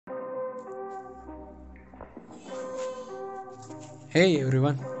Hey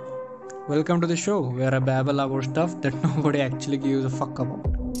everyone, welcome to the show where I babble about stuff that nobody actually gives a fuck about.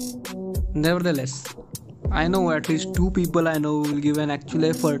 Nevertheless, I know at least two people I know will give an actual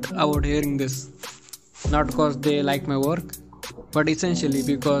effort about hearing this. Not because they like my work, but essentially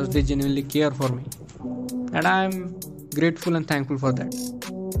because they genuinely care for me. And I am grateful and thankful for that.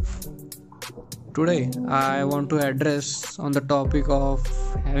 Today, I want to address on the topic of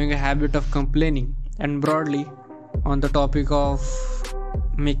having a habit of complaining and broadly on the topic of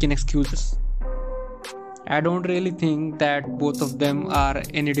making excuses. I don't really think that both of them are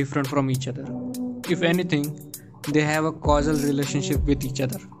any different from each other. If anything, they have a causal relationship with each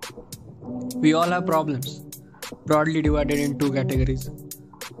other. We all have problems, broadly divided in two categories,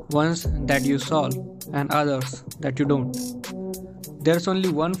 ones that you solve and others that you don't. There's only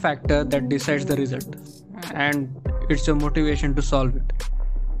one factor that decides the result, and it's your motivation to solve it.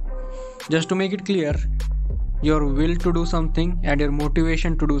 Just to make it clear, your will to do something and your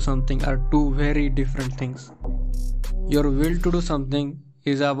motivation to do something are two very different things. Your will to do something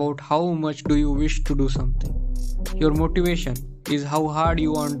is about how much do you wish to do something. Your motivation is how hard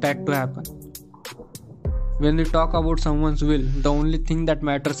you want that to happen. When we talk about someone's will, the only thing that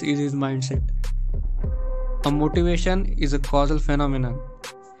matters is his mindset. A motivation is a causal phenomenon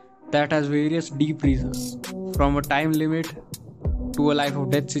that has various deep reasons, from a time limit to a life or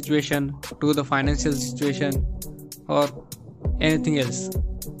death situation to the financial situation or anything else.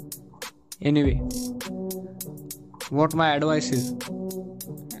 Anyway, what my advice is,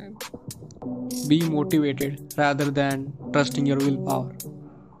 be motivated rather than trusting your willpower.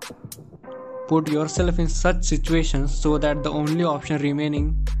 Put yourself in such situations so that the only option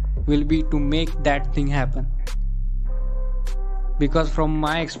remaining will be to make that thing happen. Because from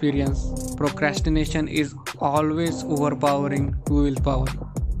my experience, procrastination is always overpowering to willpower,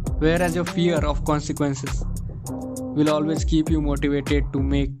 whereas your fear of consequences will always keep you motivated to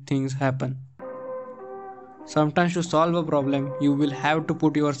make things happen. Sometimes to solve a problem, you will have to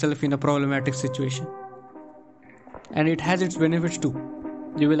put yourself in a problematic situation. And it has its benefits too.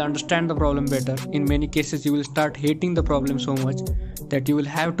 You will understand the problem better. In many cases, you will start hating the problem so much that you will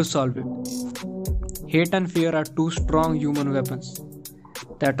have to solve it. Hate and fear are two strong human weapons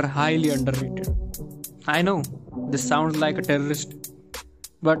that are highly underrated. I know this sounds like a terrorist,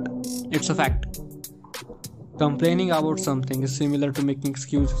 but it's a fact. Complaining about something is similar to making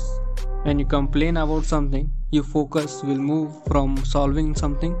excuses. When you complain about something, your focus will move from solving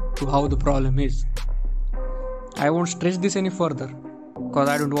something to how the problem is. I won't stretch this any further because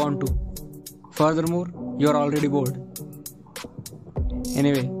I don't want to. Furthermore, you're already bored.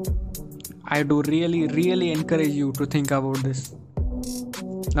 Anyway, I do really encourage you to think about this.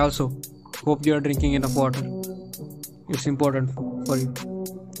 Also, hope you are drinking enough water. It's important for you.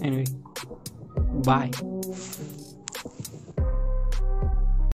 Anyway, bye.